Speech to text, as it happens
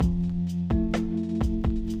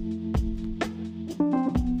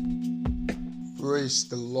Praise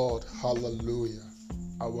the Lord. Hallelujah.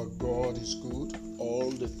 Our God is good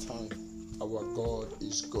all the time. Our God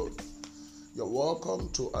is good. You're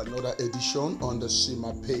welcome to another edition on the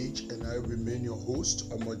SIMA page, and I remain your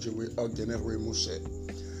host, Amajewe Agenere.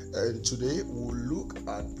 And today we'll look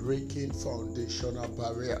at breaking foundational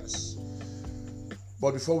barriers.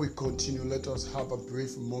 But before we continue, let us have a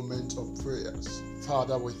brief moment of prayers.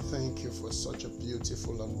 Father, we thank you for such a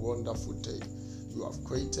beautiful and wonderful day you have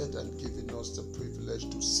created and given us the privilege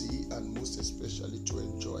to see, and most especially to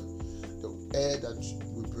enjoy the air that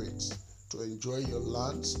we breathe, to enjoy your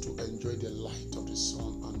lands, to enjoy the light of the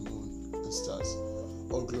sun and moon and stars.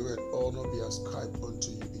 All glory and honor be ascribed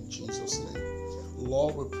unto you in Jesus' name.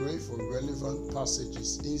 Lord, we pray for relevant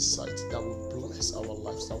passages, insights that will bless our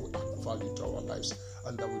lives, that will add value to our lives,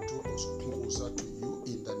 and that will draw us closer to you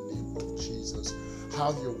in the name of Jesus.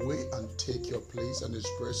 Have your way and take your place and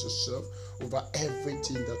express yourself over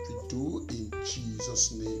everything that we do in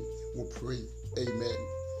Jesus' name. We pray. Amen.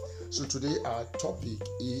 So today our topic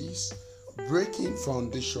is breaking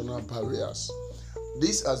foundational barriers.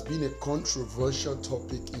 This has been a controversial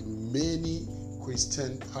topic in many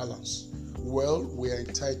Christian parlance. Well, we are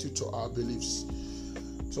entitled to our beliefs.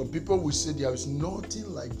 Some people will say there is nothing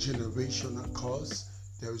like generational curse,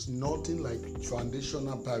 there is nothing like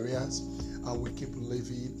foundational barriers, and we keep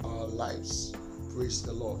living our lives. Praise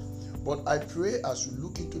the Lord. But I pray as we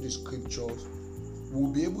look into the scriptures,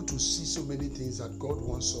 we'll be able to see so many things that God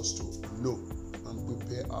wants us to know and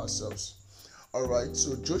prepare ourselves. Alright,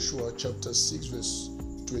 so Joshua chapter 6 verse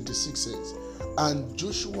 26 says, "And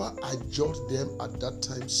Joshua adjured them at that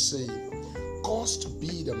time, saying, Cursed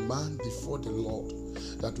be the man before the Lord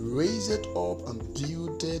that raiseth up and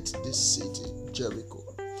builded this city, Jericho.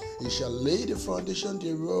 He shall lay the foundation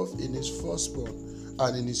thereof in his firstborn,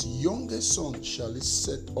 and in his youngest son shall he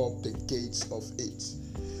set up the gates of it."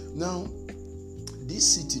 Now, this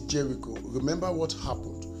city, Jericho, remember what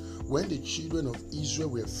happened when the children of Israel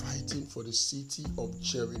were fighting for the city of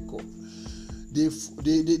Jericho. They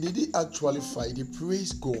didn't actually fight, they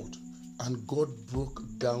praised God, and God broke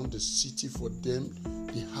down the city for them.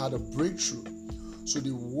 They had a breakthrough. So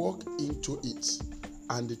they walked into it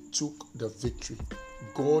and they took the victory.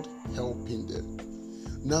 God helping them.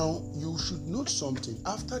 Now, you should note something.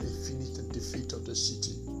 After they finished the defeat of the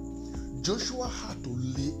city, Joshua had to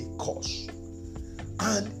lay a curse.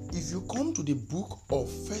 And if you come to the book of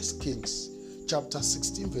 1 Kings, chapter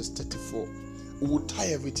 16, verse 34, we will tie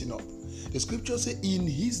everything up. The scripture says, "In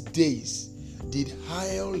his days did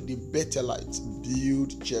Hiel the Bethelites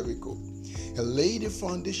build Jericho. He laid the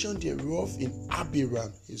foundation thereof in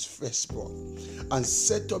Abiram his firstborn, and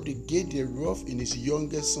set up the gate thereof in his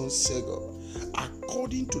youngest son Segub,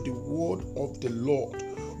 according to the word of the Lord,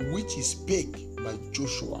 which he spake by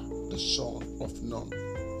Joshua the son of Nun."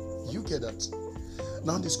 You get that?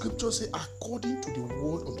 Now the scripture says, according to the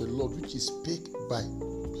word of the Lord, which he spake by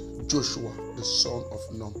Joshua the son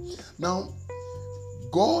of Nun. Now,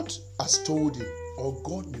 God has told him, or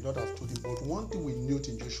God may not have told him, but one thing we note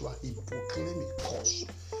in Joshua, he proclaimed a curse.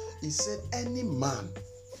 He said, any man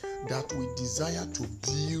that will desire to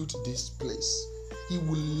build this place, he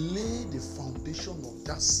will lay the foundation of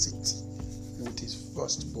that city with his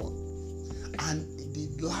firstborn, and the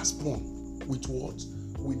lastborn with what?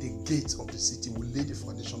 With the gates of the city, will lay the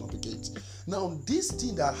foundation of the gates. Now, this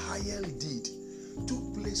thing that Hiel did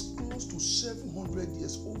took place close to 700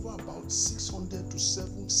 years, over about 600 to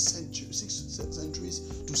 7 centuries, 6 centuries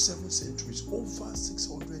to 7 centuries, over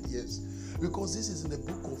 600 years, because this is in the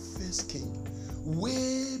book of 1 Kings,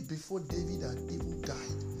 way before David had even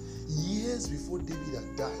died, years before David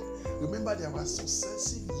had died. Remember, there were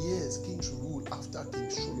successive years kings ruled after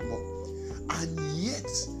King Solomon, and yet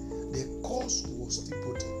the curse was still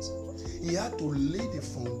potent. He had to lay the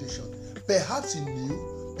foundation. Perhaps he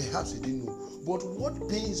knew, perhaps he didn't know. But what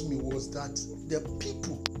pains me was that the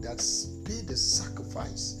people that paid the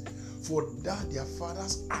sacrifice for that their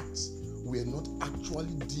father's acts were not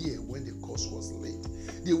actually there when the curse was laid.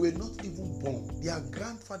 They were not even born. Their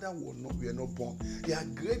grandfather were not born. Their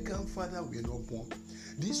great-grandfather were not born.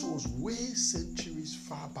 This was way centuries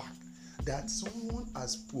far back that someone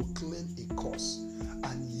has proclaimed a curse,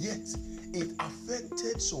 and yet it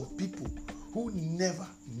affected some people who never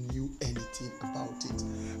knew anything about it.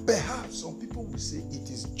 Perhaps some people will say it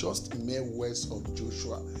is just mere words of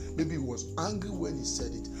Joshua. Maybe he was angry when he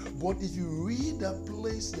said it. But if you read that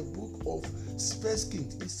place, the book of 1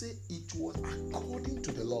 Kings, it says it was according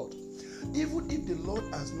to the Lord. Even if the Lord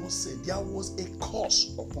has not said, there was a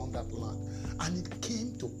curse upon that land, and it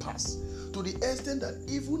came to pass to the extent that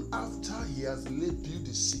even after he has built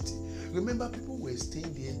the city, remember, people were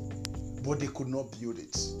staying there, but they could not build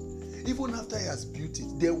it. Even after he has built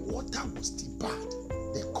it, the water was still bad.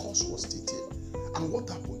 The cause was still there. And what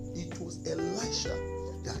happened? It was Elisha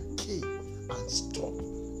that came and stopped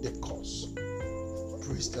the cause.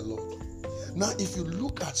 Praise the Lord. Now, if you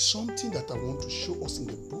look at something that I want to show us in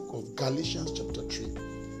the book of Galatians chapter 3,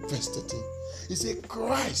 verse 13, it says,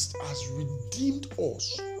 Christ has redeemed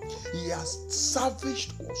us. He has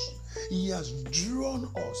salvaged us. He has drawn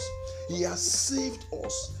us. He has saved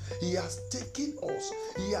us. He has taken us.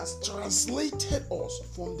 He has translated us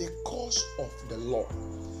from the curse of the law,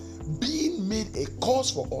 being made a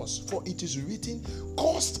curse for us. For it is written,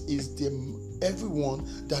 cursed is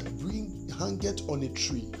everyone that hangeth on a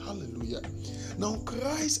tree. Hallelujah. Now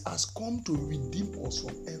Christ has come to redeem us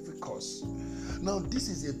from every curse. Now this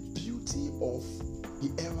is a beauty of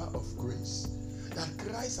the era of grace, that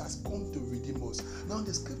Christ has come to redeem us. Now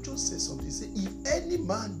the scripture says something. It says, if any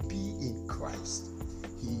man be in Christ,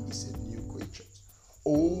 he is a new creature.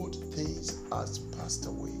 Old things has passed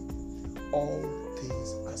away. All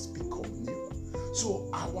things has become new. So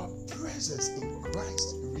our presence in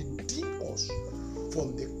Christ redeemed us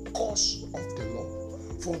from the curse of the law,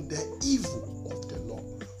 from the evil of the law,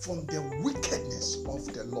 from the wickedness of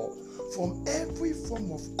the law, from every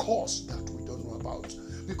form of curse that we don't know about.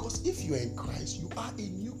 Because if you are in Christ, you are a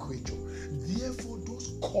new creature. Therefore,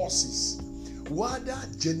 those curses, whether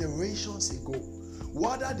generations ago,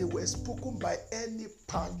 whether they were spoken by any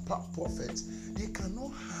prophet, they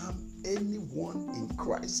cannot harm anyone in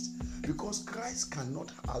Christ, because Christ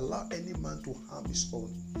cannot allow any man to harm his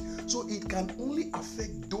own. So it can only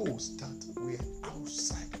affect those that were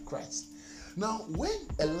outside Christ. Now, when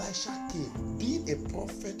Elisha came, being a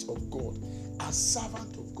prophet of God, a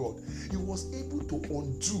servant of God, he was able to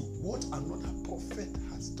undo what another prophet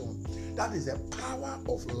has done. That is the power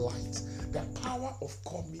of light, the power of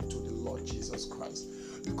coming to the Lord Jesus Christ.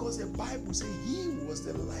 Because the Bible says he was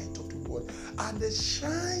the light of the world, and they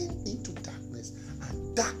shine into darkness,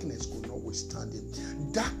 and darkness could not withstand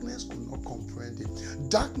him. Darkness could not comprehend him.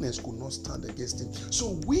 Darkness could not stand against him.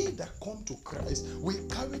 So we that come to Christ, we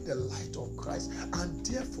carry the light of Christ, and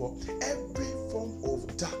therefore every form of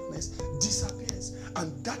darkness disappears.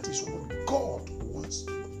 And that is what God wants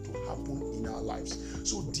to happen in our lives.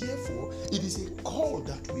 So therefore, it is a call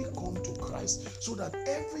that we come to Christ, so that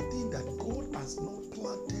everything that God has not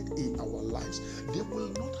planted in our lives, they will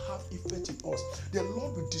not have effect in us. The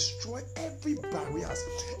Lord will destroy every barriers,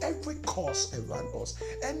 every curse around us,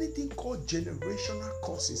 anything called generational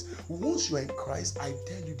curses. Once you are in Christ, I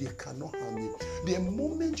tell you, they cannot harm you. The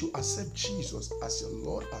moment you accept Jesus as your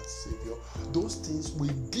Lord and Savior, those things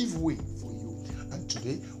will give way for you. And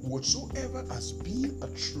today, whatsoever has been a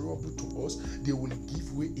trouble to us, they will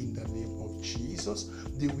give way in the name of Jesus.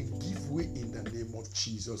 They will give way in the name of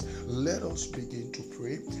Jesus. Let us begin to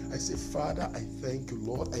pray. I say, Father, I thank you,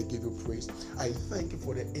 Lord. I give you praise. I thank you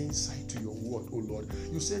for the insight to your word, oh Lord.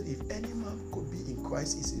 You said, if any man could be in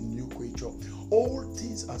Christ, is a new creature. All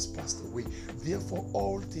things has passed away. Therefore,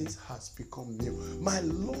 all things has become new. My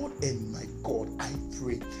Lord and my God, I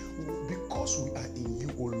pray, because we are in you,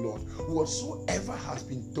 oh Lord, whatsoever has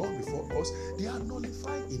been done before us, they are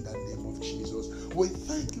nullified in the name of Jesus. We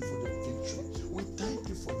thank you for the victory. We thank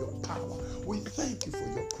you for your power. We thank you for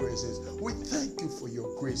your presence. We thank you for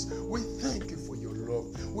your grace. We thank you for your love.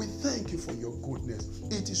 We thank you for your goodness.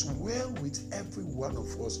 It is well with every one of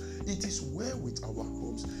us. It is well with our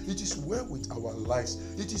homes. It is well with our lives.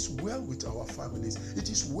 It is well with our families. It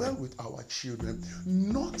is well with our children.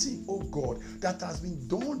 Nothing, oh God, that has been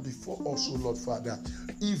done before us, oh Lord Father,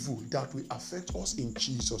 evil that will affect us in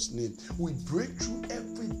Jesus' name. We break through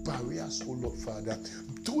every barrier, oh Lord Father,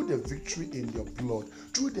 through the victory in your blood,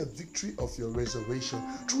 through the victory of your resurrection,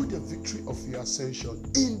 through the victory of your ascension,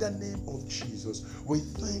 in the name of Jesus. We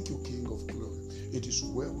thank you, King of glory. It is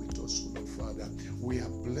well with us, O Lord Father. We are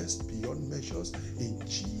blessed beyond measures. In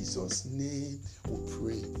Jesus' name we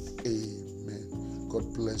pray. Amen.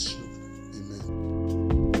 God bless you.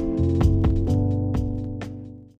 Amen.